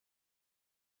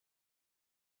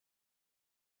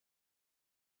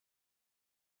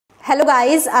Hello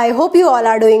guys, I hope you all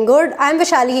are doing good. I am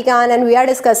Vaishali Kikan and we are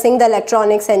discussing the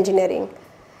electronics engineering.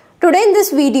 Today in this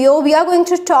video we are going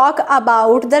to talk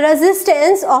about the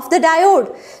resistance of the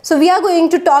diode. So we are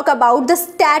going to talk about the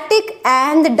static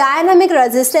and the dynamic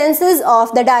resistances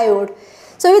of the diode.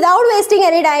 So without wasting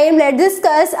any time, let's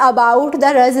discuss about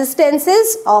the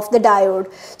resistances of the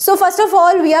diode. So first of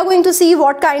all, we are going to see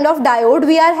what kind of diode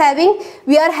we are having.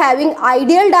 We are having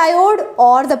ideal diode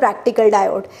or the practical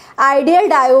diode. Ideal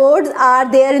diodes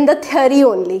are there in the theory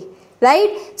only,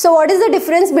 right? So what is the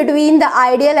difference between the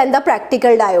ideal and the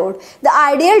practical diode? The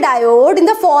ideal diode, in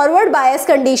the forward bias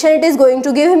condition, it is going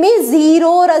to give me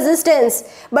zero resistance.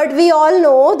 But we all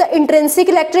know the intrinsic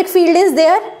electric field is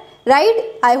there,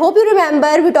 right? I hope you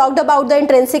remember we talked about the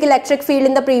intrinsic electric field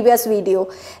in the previous video,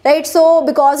 right? So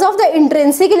because of the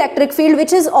intrinsic electric field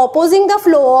which is opposing the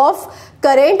flow of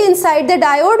current inside the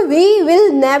diode, we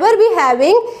will never be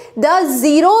having the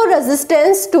zero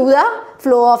resistance to the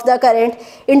flow of the current.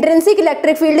 Intrinsic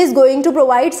electric field is going to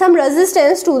provide some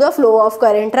resistance to the flow of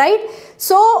current, right?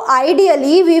 So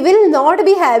ideally we will not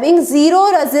be having zero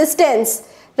resistance,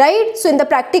 right? So in the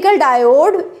practical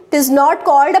diode, it is not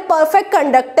called a perfect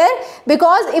conductor,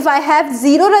 because if I have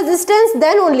zero resistance,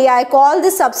 then only I call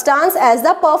this substance as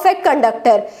the perfect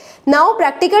conductor. Now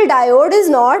practical diode is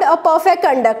not a perfect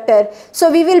conductor.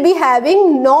 So we will be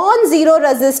having non-zero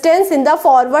resistance in the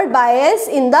forward bias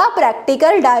in the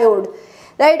practical diode.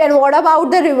 Right, and what about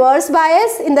the reverse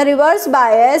bias? In the reverse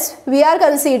bias, we are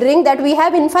considering that we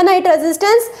have infinite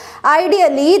resistance.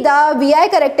 Ideally, the VI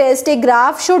characteristic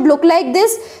graph should look like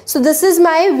this. So this is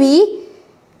my V,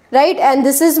 right, and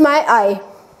this is my I,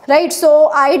 right?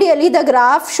 So ideally, the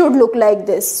graph should look like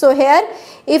this. So here,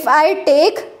 if I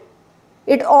take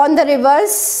it on the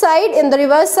reverse side, in the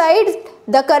reverse side,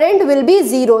 the current will be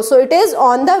zero. So it is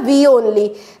on the V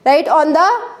only, right? On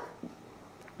the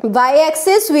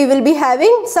y-axis we will be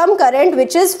having some current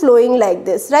which is flowing like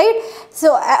this, right?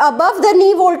 So above the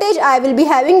knee voltage I will be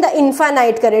having the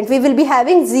infinite current. We will be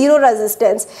having zero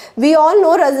resistance. We all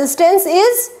know resistance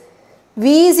is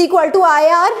V is equal to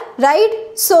IR,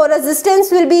 right? So resistance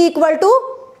will be equal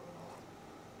to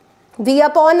V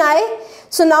upon I.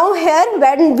 So now here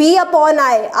when V upon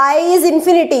I is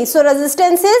infinity, so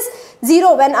resistance is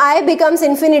 0. When I becomes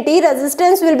infinity,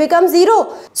 resistance will become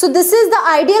 0. So this is the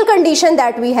ideal condition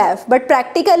that we have. But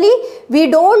practically, we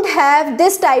don't have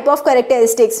this type of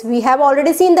characteristics. We have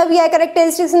already seen the VI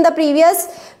characteristics in the previous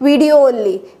video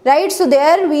only, right? So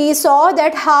there we saw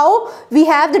that how we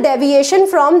have the deviation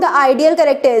from the ideal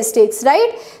characteristics,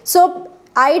 right? So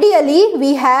ideally,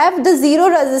 we have the zero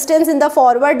resistance in the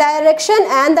forward direction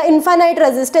and the infinite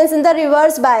resistance in the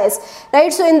reverse bias,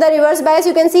 right? So in the reverse bias,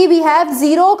 you can see we have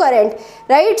zero current,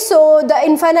 right? So the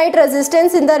infinite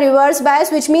resistance in the reverse bias,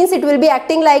 which means it will be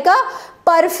acting like a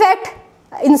perfect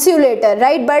insulator,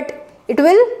 right? But it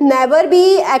will never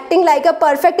be acting like a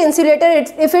perfect insulator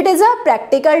if it is a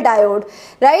practical diode,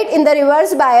 right? In the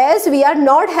reverse bias, we are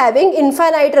not having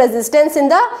infinite resistance in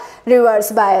the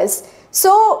reverse bias.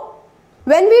 So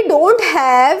when we don't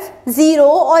have zero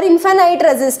or infinite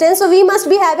resistance, so we must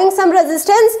be having some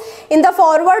resistance in the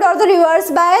forward or the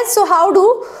reverse bias. So how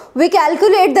do we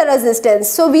calculate the resistance?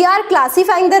 So we are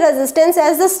classifying the resistance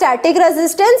as the static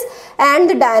resistance and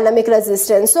the dynamic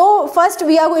resistance. So first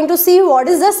we are going to see what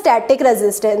is the static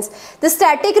resistance. The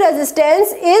static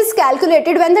resistance is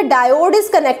calculated when the diode is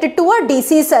connected to a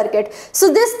DC circuit.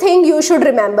 So this thing you should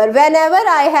remember. Whenever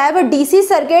I have a DC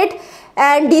circuit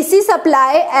and DC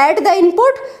supply at the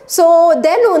input, so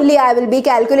then only I will be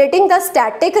calculating the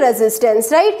static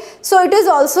resistance, right? So it is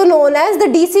also known as the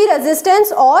DC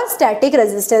resistance or static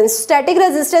resistance. Static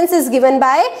resistance is given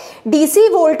by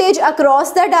DC voltage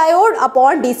across the diode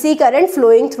upon DC current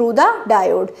flowing through the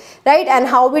diode, right? And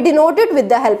how we denote it? With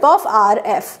the help of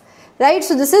RF. Right,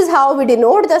 so this is how we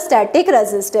denote the static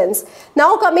resistance.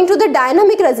 Now coming to the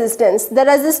dynamic resistance, the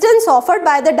resistance offered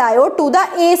by the diode to the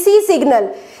AC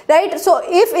signal, right? So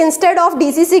if instead of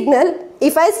DC signal,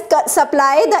 if I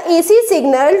supply the AC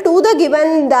signal to the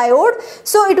given diode,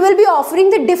 so it will be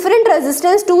offering the different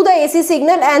resistance to the AC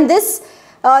signal, and this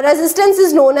resistance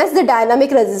is known as the dynamic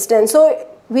resistance. So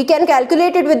we can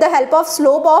calculate it with the help of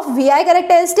slope of VI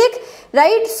characteristic,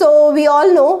 right? So we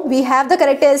all know we have the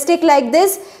characteristic like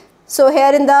this. So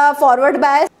here in the forward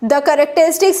bias, the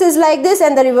characteristics is like this,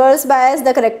 and the reverse bias,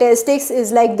 the characteristics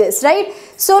is like this, right?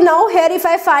 So now here if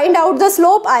I find out the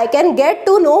slope, I can get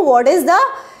to know what is the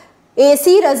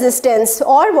AC resistance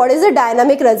or what is the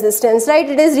dynamic resistance, right?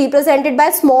 It is represented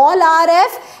by small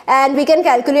rf, and we can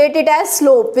calculate it as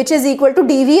slope, which is equal to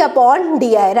dV upon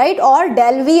di, right, or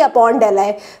del V upon del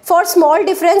I. For small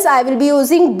difference I will be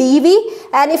using dV,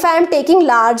 and if I am taking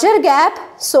larger gap,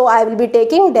 so I will be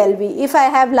taking del V. If I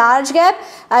have large gap,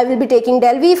 I will be taking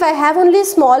del V. If I have only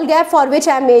small gap for which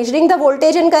I am measuring the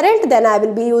voltage and current, then I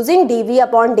will be using dV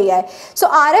upon di. So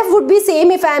RF would be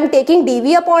same if I am taking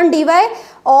dV upon dy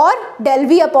or del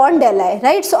V upon del I,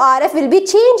 right? So RF will be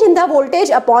change in the voltage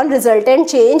upon resultant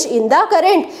change in the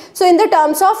current. So in the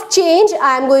terms of change,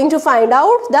 I am going to find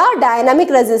out the dynamic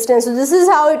resistance. So this is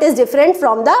how it is different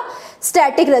from the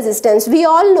static resistance. We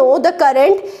all know the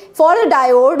current for a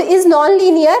diode is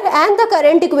non-linear and the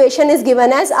current equation is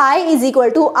given as I is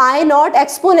equal to I naught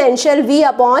exponential V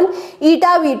upon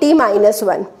eta Vt minus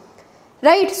 1.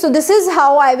 Right, so this is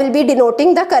how I will be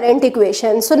denoting the current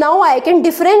equation. So now I can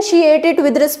differentiate it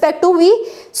with respect to V.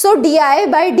 So di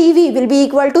by dV will be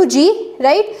equal to G,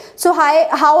 right? So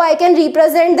how I can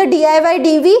represent the di by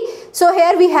dV? So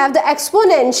here we have the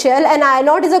exponential, and I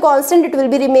naught is a constant, it will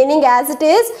be remaining as it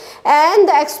is, and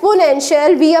the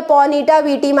exponential V upon eta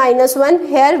Vt minus 1.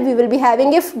 Here we will be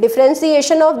having, if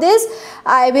differentiation of this,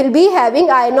 I will be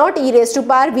having I naught e raised to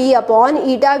power V upon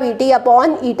eta Vt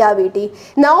upon eta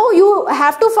Vt. Now you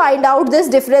have to find out this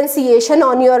differentiation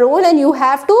on your own, and you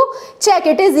have to check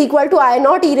it is equal to I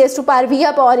naught e raised to power V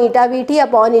upon eta Vt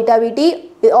upon eta Vt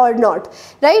or not,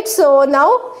 right? So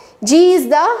now G is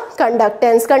the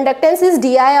conductance. Conductance is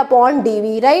di upon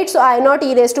dV, right? So I naught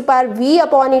e raised to power V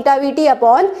upon eta Vt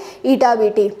upon eta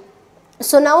Vt.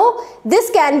 So now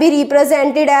this can be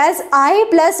represented as I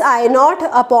plus I naught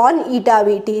upon eta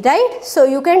Vt, right? So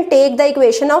you can take the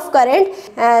equation of current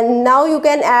and now you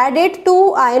can add it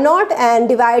to I naught and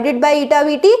divide it by eta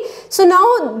Vt. So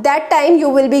now that time you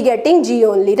will be getting G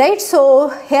only, right? So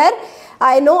here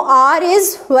I know R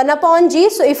is 1 upon G,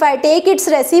 so if I take its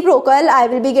reciprocal, I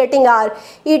will be getting R.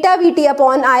 Eta Vt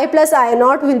upon I plus I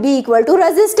naught will be equal to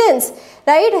resistance,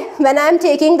 right? When I am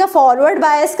taking the forward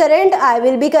bias current, I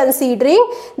will be considering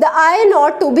the I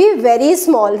naught to be very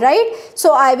small, right?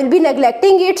 So I will be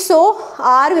neglecting it, so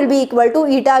R will be equal to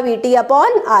eta Vt upon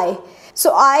I.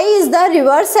 So I is the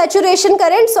reverse saturation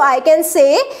current, so I can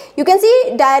say, you can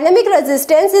see dynamic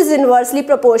resistance is inversely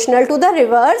proportional to the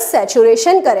reverse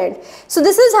saturation current. So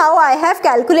this is how I have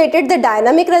calculated the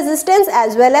dynamic resistance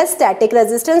as well as static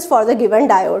resistance for the given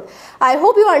diode. I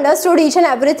hope you understood each and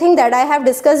everything that I have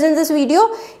discussed in this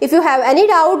video. If you have any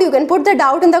doubt, you can put the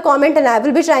doubt in the comment and I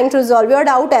will be trying to resolve your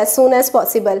doubt as soon as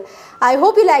possible. I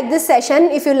hope you like this session.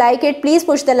 If you like it, please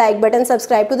push the like button,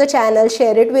 subscribe to the channel,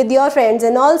 share it with your friends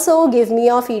and also give me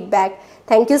your feedback.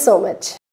 Thank you so much.